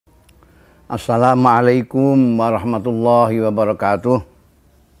Assalamualaikum warahmatullahi wabarakatuh.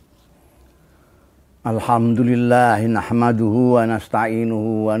 Alhamdulillahi nahmaduhu wa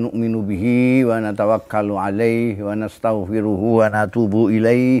nasta'inuhu wa nu'minu bihi wa natawakkalu alaihi wa nastaghfiruhu wa natubu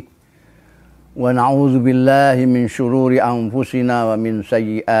ilaihi wa na'udzu billahi min syururi anfusina wa min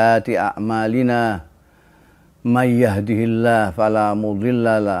sayyiati a'malina. May yahdihillahu fala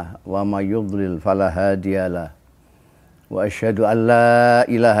mudhillalah wa may yudlil fala hadiyalah. Wa asyhadu an la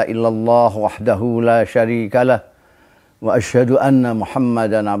ilaha illallah wahdahu la syarikalah wa asyhadu anna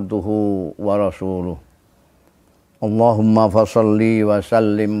Muhammadan abduhu wa rasuluh. Allahumma fasholli wa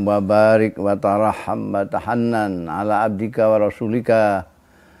sallim wa barik wa tarahham wa tahannan ala abdika wa rasulika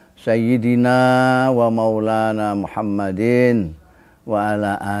sayyidina wa maulana Muhammadin wa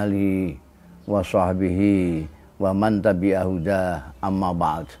ala alihi wa sahbihi wa man tabi'ahu dah, amma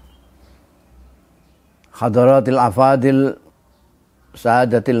ba'd. Hadaratil afadil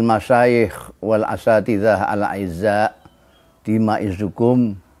sadatil masyayikh wal asatidzah al aizza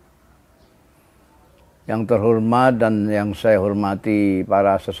dimaizukum. Yang terhormat dan yang saya hormati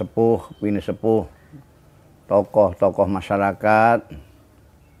para sesepuh, bini sepuh, tokoh-tokoh masyarakat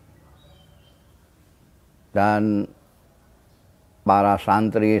dan para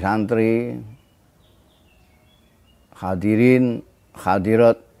santri-santri, hadirin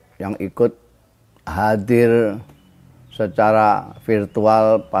hadirat yang ikut hadir secara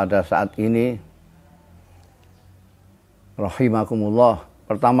virtual pada saat ini. Rahimakumullah.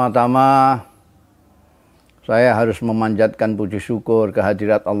 Pertama-tama saya harus memanjatkan puji syukur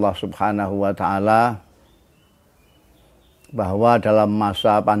kehadirat Allah Subhanahu wa taala bahwa dalam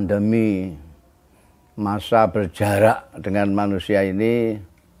masa pandemi, masa berjarak dengan manusia ini,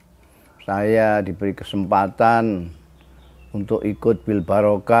 saya diberi kesempatan untuk ikut bil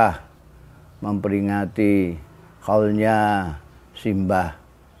barokah memperingati haulnya Simbah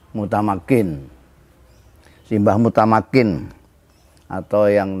Mutamakin. Simbah Mutamakin atau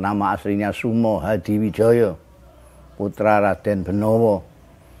yang nama aslinya Sumo Hadiwijoyo, putra Raden Benowo,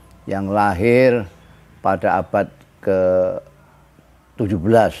 yang lahir pada abad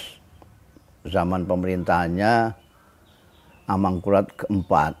ke-17 zaman pemerintahannya Amangkurat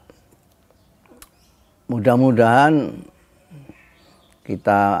keempat. Mudah-mudahan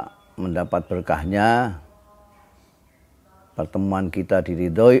kita mendapat berkahnya, pertemuan kita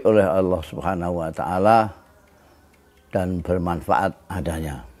diridhoi oleh Allah Subhanahu wa taala dan bermanfaat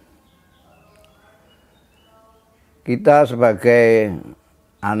adanya. Kita sebagai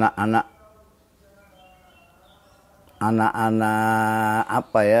anak-anak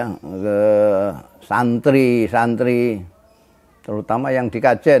santri, terutama yang di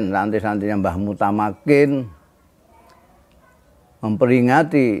Kajen, santri-santrinya Mbah Mutamakin,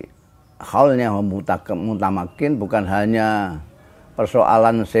 memperingati haulnya Mutamakin bukan hanya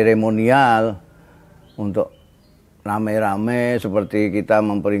persoalan seremonial untuk rame-rame seperti kita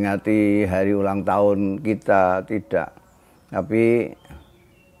memperingati hari ulang tahun kita, tidak. Tapi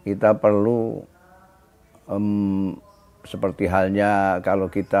kita perlu seperti halnya kalau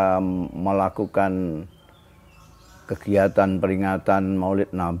kita melakukan kegiatan peringatan Maulid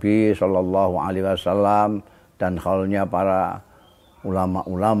Nabi Shallallahu Alaihi Wasallam dan haulnya para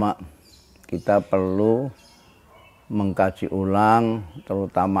ulama-ulama, kita perlu mengkaji ulang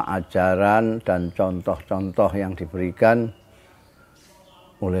terutama ajaran dan contoh-contoh yang diberikan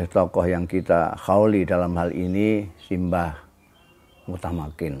oleh tokoh yang kita hauli, dalam hal ini Simbah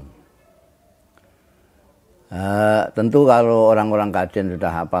Mutamakin. Tentu kalau orang-orang Kajen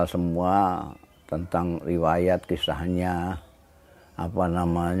sudah hafal semua tentang riwayat kisahnya,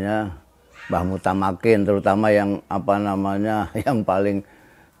 Mbah Mutamakin, terutama yang yang paling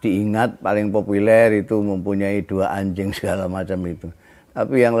diingat, paling populer itu mempunyai 2 anjing segala macam itu.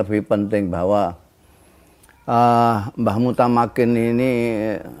 Tapi yang lebih penting bahwa Mbah Mutamakin ini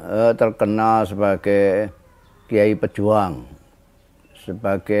terkenal sebagai kiai pejuang,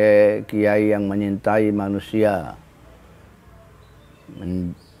 sebagai kiai yang menyintai manusia,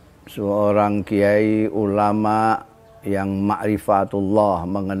 seorang kiai ulama yang ma'rifatullah,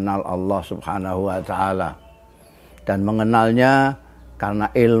 mengenal Allah Subhanahu wa taala, dan mengenalnya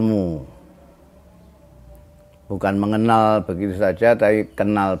karena ilmu. Bukan mengenal begitu saja, tapi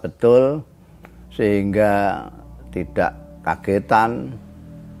kenal betul sehingga tidak kagetan,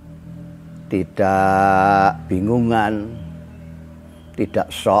 tidak bingungan, tidak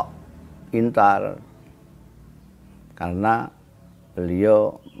sok pintar, karena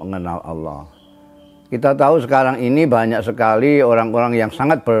beliau mengenal Allah. Kita tahu sekarang ini banyak sekali orang-orang yang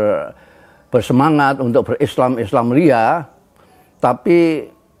sangat bersemangat untuk berislam ria,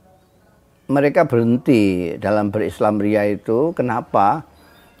 tapi mereka berhenti dalam berislam ria itu. Kenapa?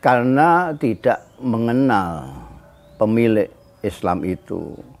 karena tidak mengenal pemilik Islam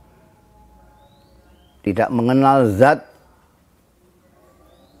itu, tidak mengenal zat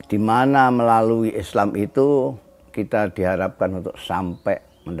di mana melalui Islam itu kita diharapkan untuk sampai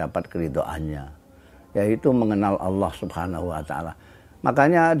mendapat keridhaannya, yaitu mengenal Allah Subhanahu wa taala.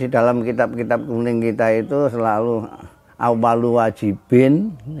 Makanya di dalam kitab-kitab kuning kita itu selalu awwalu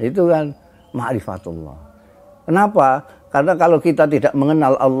wajibin itu kan ma'rifatullah. Kenapa? Karena kalau kita tidak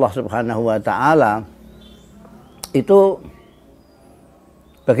mengenal Allah Subhanahu wa taala, itu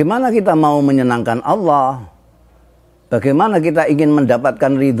bagaimana kita mau menyenangkan Allah? Bagaimana kita ingin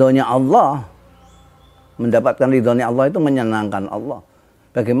mendapatkan ridhonya Allah? Mendapatkan ridhonya Allah itu menyenangkan Allah.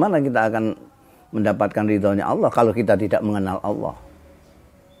 Bagaimana kita akan mendapatkan ridhonya Allah kalau kita tidak mengenal Allah?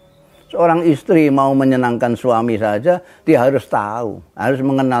 Seorang istri mau menyenangkan suami saja, dia harus tahu, harus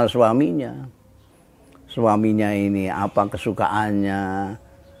mengenal suaminya. Suaminya ini apa kesukaannya,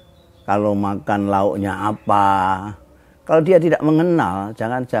 kalau makan lauknya apa. Kalau dia tidak mengenal,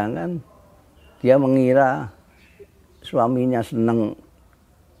 jangan-jangan dia mengira suaminya senang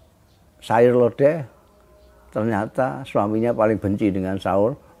sayur lodeh, ternyata suaminya paling benci dengan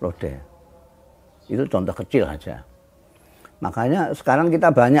sayur lodeh. Itu contoh kecil aja. Makanya sekarang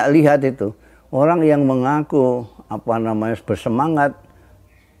kita banyak lihat itu orang yang mengaku bersemangat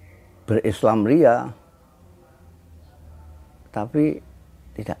berislam ria, tapi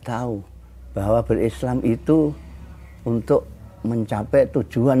tidak tahu bahwa berislam itu untuk mencapai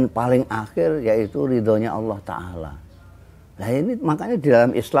tujuan paling akhir, yaitu ridhonya Allah Ta'ala. Nah ini makanya di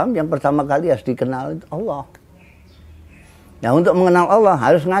dalam Islam yang pertama kali harus dikenal itu Allah. Nah untuk mengenal Allah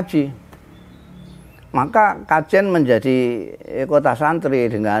harus ngaji. Maka Kajen menjadi kota santri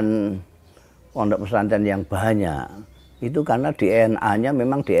dengan pondok pesantren yang banyak. Itu karena DNA-nya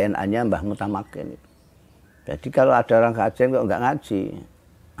memang DNA-nya Mbah Mutamakin. Jadi kalau ada orang Kajen kok nggak ngaji,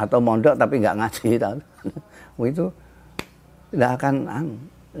 atau mondok tapi nggak ngaji, itu tidak akan.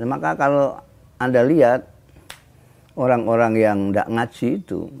 Maka kalau Anda lihat orang-orang yang nggak ngaji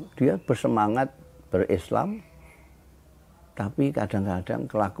itu, dia bersemangat berislam, tapi kadang-kadang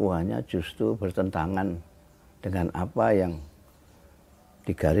kelakuannya justru bertentangan dengan apa yang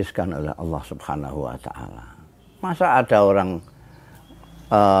digariskan oleh Allah Subhanahu wa taala. Masa ada orang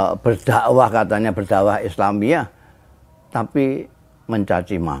berdakwah, katanya berdakwah Islamiyah, tapi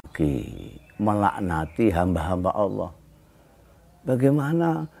mencaci maki, melaknati hamba-hamba Allah.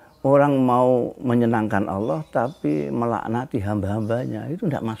 Bagaimana orang mau menyenangkan Allah tapi melaknati hamba-hambanya? Itu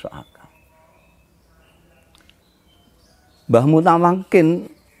tidak masuk akal. Mbah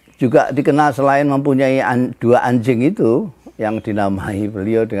Mutamakin juga dikenal selain mempunyai dua anjing itu yang dinamai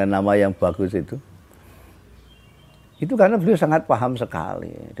beliau dengan nama yang bagus itu karena beliau sangat paham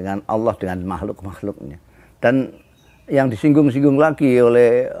sekali dengan Allah, dengan makhluk-makhluknya. Dan yang disinggung-singgung lagi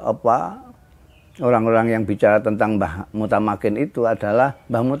oleh orang-orang yang bicara tentang Mbah Mutamakin itu adalah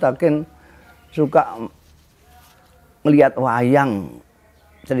Mbah Mutamakin suka melihat wayang,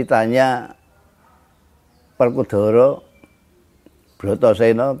 ceritanya Perkudara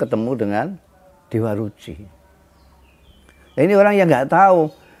Bratasena ketemu dengan Dewa Ruci. Ini orang yang nggak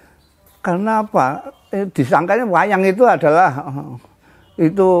tahu. Karena apa? Disangkanya wayang itu adalah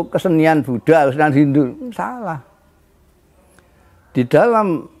itu kesenian Buddha, kesenian Hindu. Salah. Di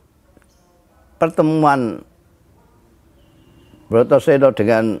dalam pertemuan Bratasena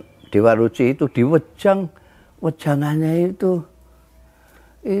dengan Dewa Ruci itu diwejang, wejangannya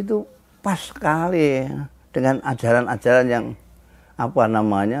itu pas sekali dengan ajaran-ajaran yang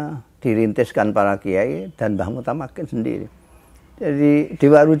dirintiskan para kiai dan Mbah Mutamakin sendiri. Jadi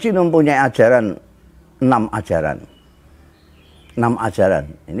Dewa Ruci mempunyai ajaran 6 ajaran.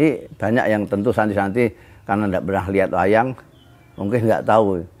 Ini banyak yang tentu santri-santri karena tidak pernah lihat wayang mungkin nggak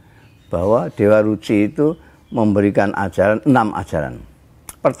tahu bahwa Dewa Ruci itu memberikan 6 ajaran.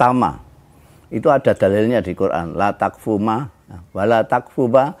 Pertama, itu ada dalilnya di Quran, la takfuma wala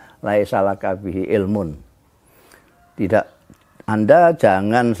takfuba laisa laka bihi ilmun. Anda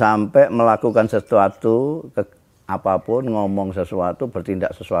jangan sampai melakukan sesuatu apapun, ngomong sesuatu,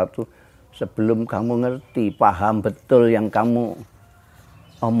 bertindak sesuatu sebelum kamu ngerti, paham betul yang kamu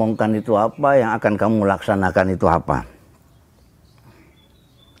omongkan itu apa, yang akan kamu laksanakan itu apa.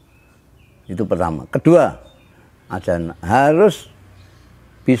 Itu pertama. Kedua, ajaran harus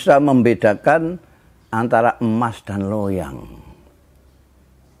bisa membedakan antara emas dan loyang.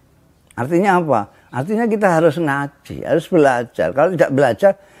 Artinya apa? Artinya kita harus ngaji, harus belajar. Kalau tidak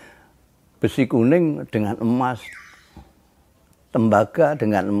belajar, besi kuning dengan emas, tembaga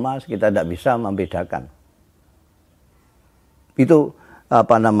dengan emas, kita tidak bisa membedakan. Itu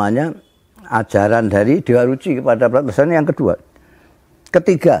ajaran dari Dewa Ruci kepada Bratasena yang kedua.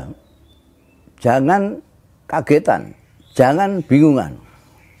 Ketiga, jangan kagetan, jangan bingungan.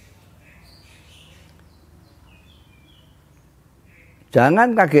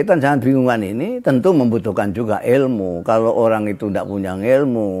 Jangan kagetan, jangan bingungan ini tentu membutuhkan juga ilmu. Kalau orang itu tidak punya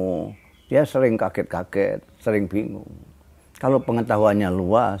ilmu, dia sering kaget-kaget, sering bingung. Kalau pengetahuannya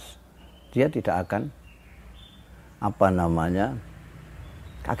luas, dia tidak akan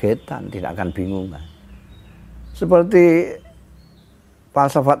kagetan, tidak akan bingungan. Seperti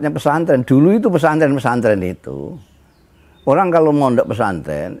falsafatnya pesantren. Dulu itu pesantren itu, orang kalau mondok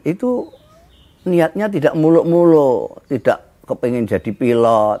pesantren itu niatnya tidak muluk-muluk, tidak kepingin jadi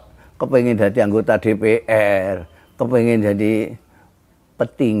pilot, kepingin jadi anggota DPR, kepingin jadi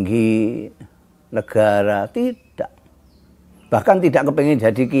petinggi negara, tidak. Bahkan tidak kepingin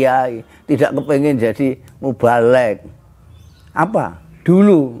jadi kiai, tidak kepingin jadi mubalek. Apa?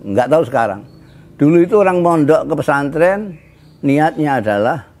 Dulu, nggak tahu sekarang. Dulu itu orang mondok ke pesantren, niatnya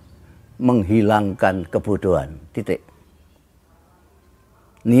adalah menghilangkan kebodohan, titik.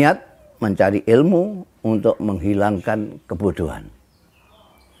 Niat mencari ilmu untuk menghilangkan kebodohan.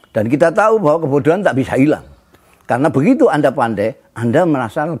 Dan kita tahu bahwa kebodohan tak bisa hilang. Karena begitu Anda pandai, Anda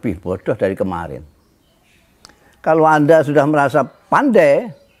merasa lebih bodoh dari kemarin. Kalau Anda sudah merasa pandai,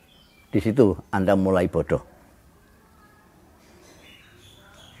 di situ Anda mulai bodoh.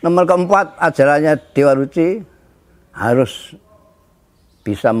 Nomor keempat, ajarannya Dewa Ruci harus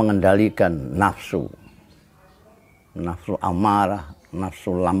bisa mengendalikan nafsu. Nafsu amarah,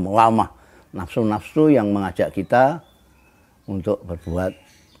 nafsu lamah, nafsu-nafsu yang mengajak kita untuk berbuat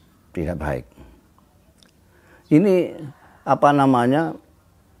tidak baik. Ini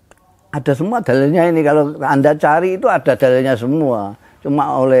ada semua dalilnya ini. Kalau Anda cari itu ada dalilnya semua.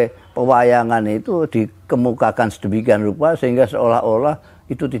 Cuma oleh pewayangan itu dikemukakan sedemikian rupa sehingga seolah-olah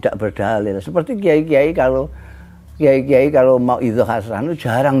itu tidak berdalil. Seperti kiai-kiai kalau mau itu hasan itu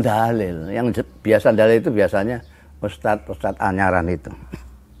jarang dalil. Yang biasa dalil itu biasanya ustadz anyaran itu.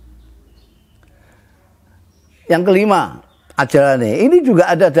 Yang kelima, ajarannya ini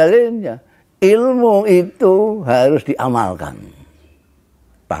juga ada dalilnya. Ilmu itu harus diamalkan.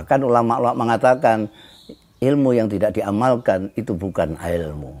 Bahkan ulama-ulama mengatakan ilmu yang tidak diamalkan itu bukan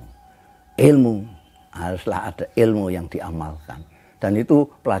ilmu. Ilmu haruslah ada ilmu yang diamalkan. Dan itu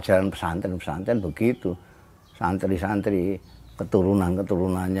pelajaran pesantren begitu. Santri-santri,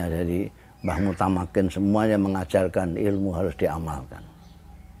 keturunan-keturunannya dari Mbah Mutamakin semuanya mengajarkan ilmu harus diamalkan.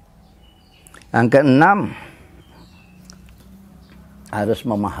 Yang keenam, harus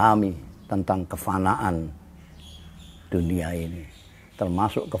memahami tentang kefanaan dunia ini,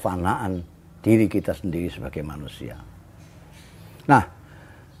 termasuk kefanaan diri kita sendiri sebagai manusia. Nah,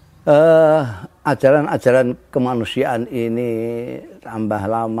 ajaran-ajaran kemanusiaan ini tambah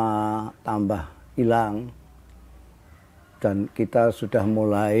lama, tambah hilang, dan kita sudah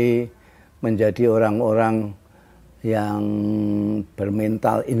mulai menjadi orang-orang yang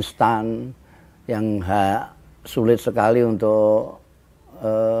bermental instan, yang sulit sekali untuk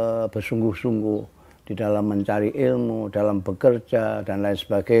bersungguh-sungguh di dalam mencari ilmu, dalam bekerja dan lain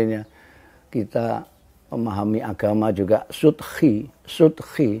sebagainya. Kita memahami agama juga sudhi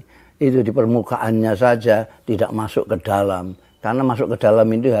itu di permukaannya saja, tidak masuk ke dalam. Karena masuk ke dalam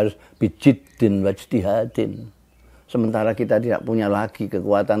itu harus bijiddin wajtihadin. Sementara kita tidak punya lagi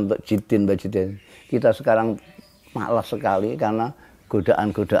kekuatan untuk jiddin wajtihadin. Kita sekarang malas sekali karena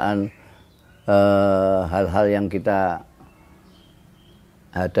godaan-godaan hal-hal yang kita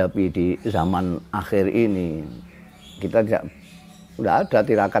hadapi di zaman akhir ini. Kita tidak ada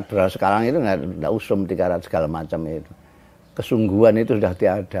tirakat beras sekarang itu, nggak usum tirakat segala macam itu. Kesungguhan itu sudah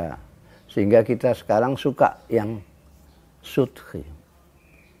tiada. Sehingga kita sekarang suka yang sudhi.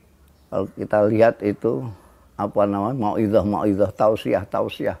 Kalau kita lihat itu mau'idhah,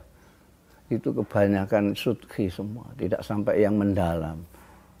 tausiah itu kebanyakan sudhi semua, tidak sampai yang mendalam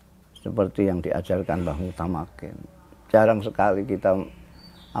seperti yang diajarkan Mbah Mutamakin. Jarang sekali kita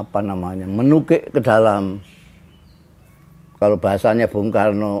menukik ke dalam. Kalau bahasanya Bung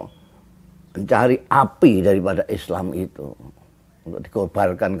Karno, mencari api daripada Islam itu untuk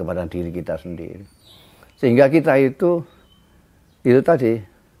dikorbankan kepada diri kita sendiri. Sehingga kita itu tadi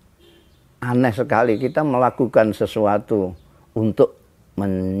aneh sekali, kita melakukan sesuatu untuk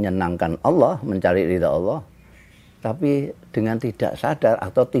menyenangkan Allah, mencari ridha Allah, tapi dengan tidak sadar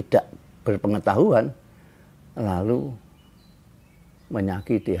atau tidak berpengetahuan lalu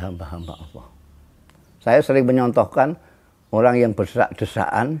menyakiti hamba-hamba Allah. Saya sering menyontohkan orang yang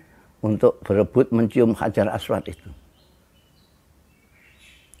berdesak-desakan untuk berebut mencium Hajar Aswad itu.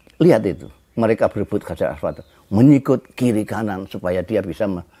 Lihat itu, mereka berebut Hajar Aswad, menyikut kiri kanan supaya dia bisa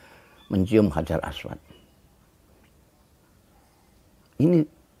mencium Hajar Aswad. Ini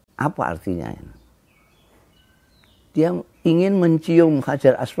apa artinya? Dia ingin mencium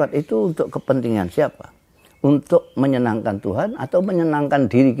Hajar Aswad itu untuk kepentingan siapa? Untuk menyenangkan Tuhan atau menyenangkan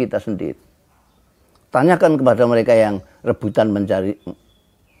diri kita sendiri? Tanyakan kepada mereka yang rebutan mencari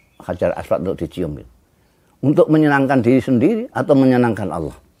Hajar Aswad untuk dicium. Untuk menyenangkan diri sendiri atau menyenangkan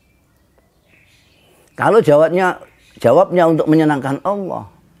Allah? Kalau jawabnya untuk menyenangkan Allah,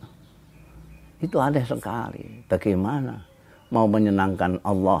 itu aneh sekali. Bagaimana mau menyenangkan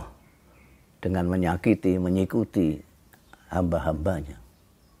Allah dengan menyakiti, mengikuti hamba-hambanya?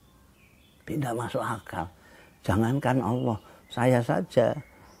 Tidak masuk akal. Jangankan Allah, saya saja.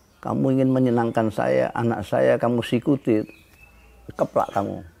 Kamu ingin menyenangkan saya, anak saya, kamu sikuti, keplak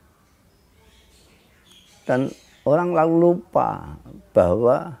kamu. Dan orang lalu lupa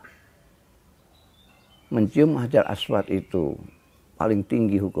bahwa mencium Hajar Aswad itu paling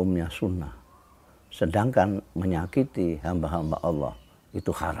tinggi hukumnya sunnah. Sedangkan menyakiti hamba-hamba Allah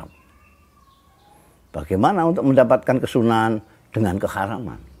itu haram. Bagaimana untuk mendapatkan kesunahan dengan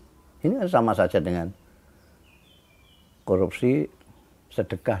keharaman? Ini sama saja dengan korupsi,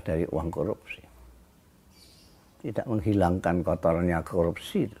 sedekah dari uang korupsi. Tidak menghilangkan kotornya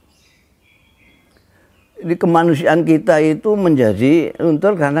korupsi. Di kemanusiaan kita itu menjadi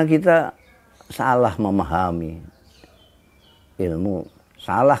luntur karena kita salah memahami ilmu,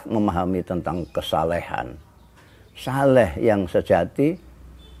 salah memahami tentang kesalehan. Saleh yang sejati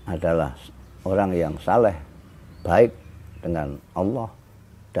adalah orang yang saleh, baik dengan Allah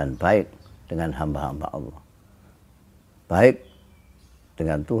dan baik dengan hamba-hamba Allah. Baik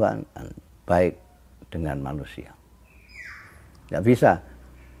dengan Tuhan dan baik dengan manusia. Tidak bisa.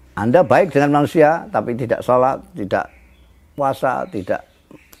 Anda baik dengan manusia tapi tidak sholat, tidak puasa, tidak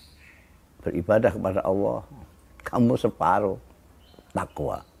beribadah kepada Allah. Kamu separuh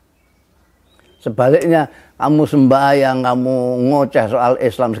takwa. Sebaliknya kamu sembahyang, kamu ngoceh soal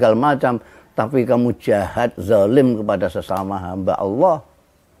Islam segala macam, tapi kamu jahat, zalim kepada sesama hamba Allah,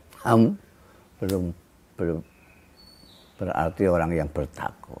 kamu belum berarti orang yang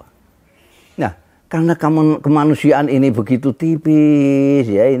bertakwa. Nah, karena kemanusiaan ini begitu tipis,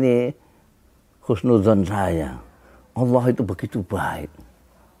 ya ini husnudzon saya. Allah itu begitu baik.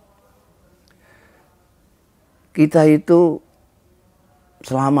 Kita itu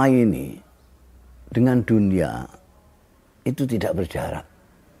selama ini dengan dunia itu tidak berjarak.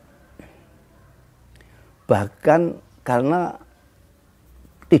 Bahkan karena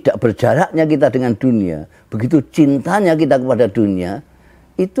tidak berjaraknya kita dengan dunia, begitu cintanya kita kepada dunia,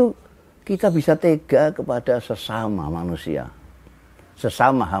 itu kita bisa tega kepada sesama manusia,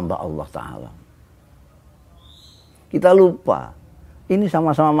 sesama hamba Allah Ta'ala. Kita lupa, ini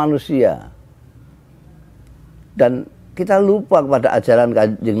sama-sama manusia. Dan kita lupa kepada ajaran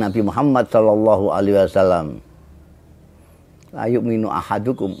Kanjeng Nabi Muhammad sallallahu alaihi wasallam. La yu'minu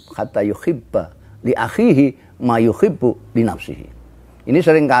ahadukum hatta yuhibba li akhihi ma yuhibbu li nafsihi. Ini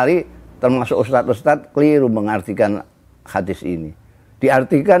seringkali termasuk ustadz-ustadz keliru mengartikan hadis ini.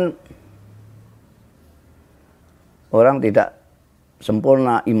 Diartikan orang tidak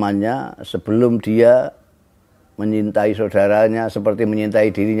sempurna imannya sebelum dia menyintai saudaranya seperti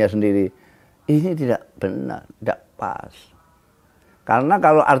menyintai dirinya sendiri. Ini tidak benar, tidak pas. Karena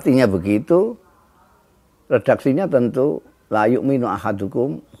kalau artinya begitu, redaksinya tentu la yu'minu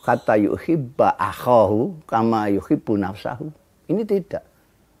ahadukum hatta yuhibba akhahu kama yuhibbu nafsahu. Ini tidak.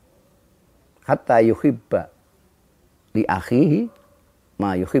 Hatta yuhibba li akhihi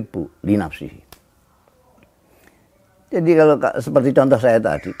ma yuhibbu li nafsihi. Jadi kalau seperti contoh saya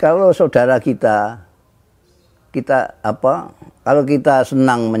tadi, kalau saudara kita kalau kita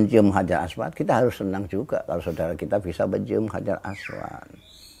senang mencium Hajar Aswad, kita harus senang juga kalau saudara kita bisa mencium Hajar Aswad.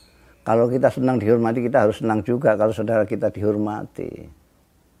 Kalau kita senang dihormati, kita harus senang juga kalau saudara kita dihormati.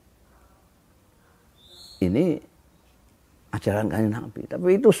 Ini ajaran Kanjeng Nabi.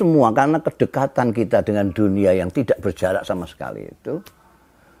 Tapi itu semua karena kedekatan kita dengan dunia yang tidak berjarak sama sekali itu,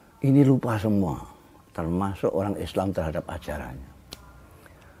 ini lupa semua, termasuk orang Islam terhadap ajarannya.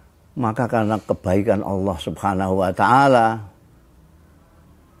 Maka karena kebaikan Allah Subhanahu wa Ta'ala,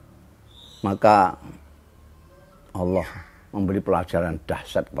 maka Allah memberi pelajaran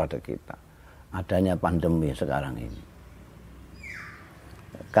dahsyat kepada kita. Adanya pandemi sekarang ini.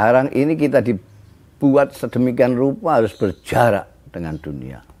 Sekarang ini kita dibuat sedemikian rupa harus berjarak dengan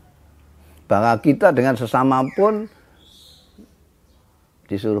dunia. Bahkan kita dengan sesama pun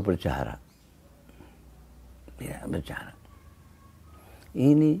disuruh berjarak. Ya, berjarak.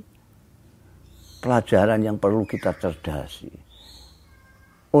 Ini pelajaran yang perlu kita cerdasi.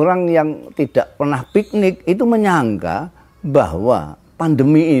 Orang yang tidak pernah piknik itu menyangka bahwa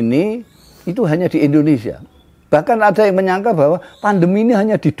pandemi ini itu hanya di Indonesia. Bahkan ada yang menyangka bahwa pandemi ini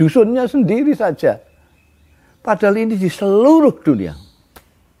hanya di dusunnya sendiri saja. Padahal ini di seluruh dunia.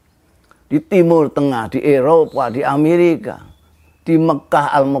 Di Timur Tengah, di Eropa, di Amerika, di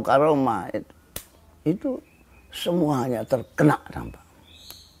Mekah Al-Mukarramah. Itu semuanya terkena dampak.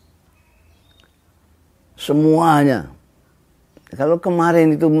 Semuanya. Kalau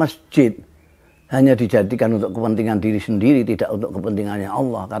kemarin itu masjid hanya dijadikan untuk kepentingan diri sendiri, tidak untuk kepentingannya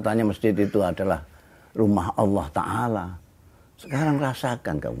Allah. Katanya masjid itu adalah rumah Allah Ta'ala. Sekarang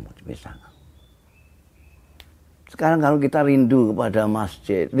rasakan kamu di sana. Sekarang kalau kita rindu kepada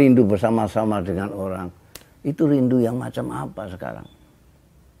masjid, rindu bersama-sama dengan orang, itu rindu yang macam apa sekarang?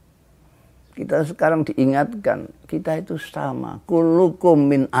 Kita sekarang diingatkan, kita itu sama.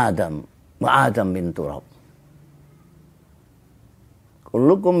 Kullukum min Adam, wa Adam min turab.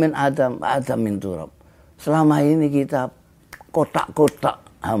 Kullukum min Adam, wa Adam min turab. Selama ini kita kotak-kotak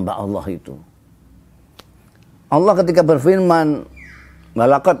hamba Allah itu. Allah ketika berfirman,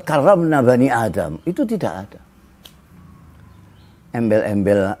 walaqad karramna bani Adam, itu tidak ada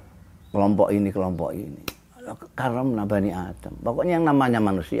embel-embel kelompok ini. Karramna bani Adam. Pokoknya yang namanya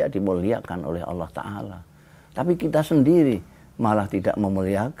manusia dimuliakan oleh Allah Ta'ala. Tapi kita sendiri malah tidak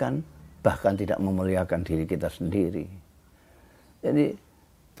memuliakan, bahkan tidak memuliakan diri kita sendiri. Jadi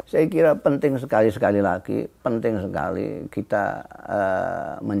saya kira penting sekali lagi, penting sekali kita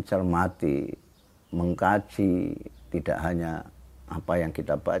mencermati, mengkaji tidak hanya apa yang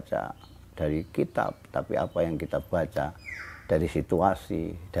kita baca dari kitab, tapi apa yang kita baca dari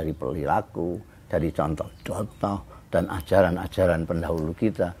situasi, dari perilaku, dari contoh-contoh dan ajaran-ajaran pendahulu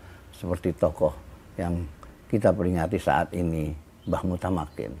kita, seperti tokoh yang kita peringati saat ini, Mbah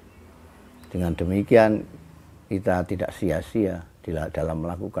Mutamakin. Dengan demikian kita tidak sia-sia dalam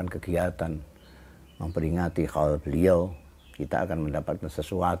melakukan kegiatan memperingati haul beliau. Kita akan mendapatkan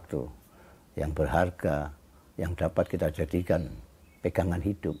sesuatu yang berharga, yang dapat kita jadikan pegangan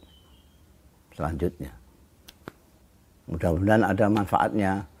hidup selanjutnya. Mudah-mudahan ada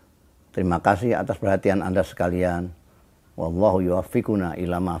manfaatnya. Terima kasih atas perhatian Anda sekalian. Wallahu yuwaffiquna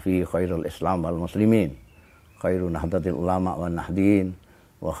ila ma fi khairul Islam wal muslimin. Khairu nahdlatil ulama wan nahdin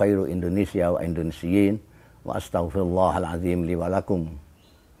wa khairu Indonesia wa Indonesiyin. Wa astaghfirullahal azim li wa lakum.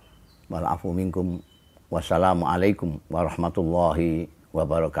 Wal afu minkum. Wassalamualaikum warahmatullahi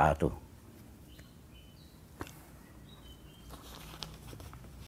wabarakatuh.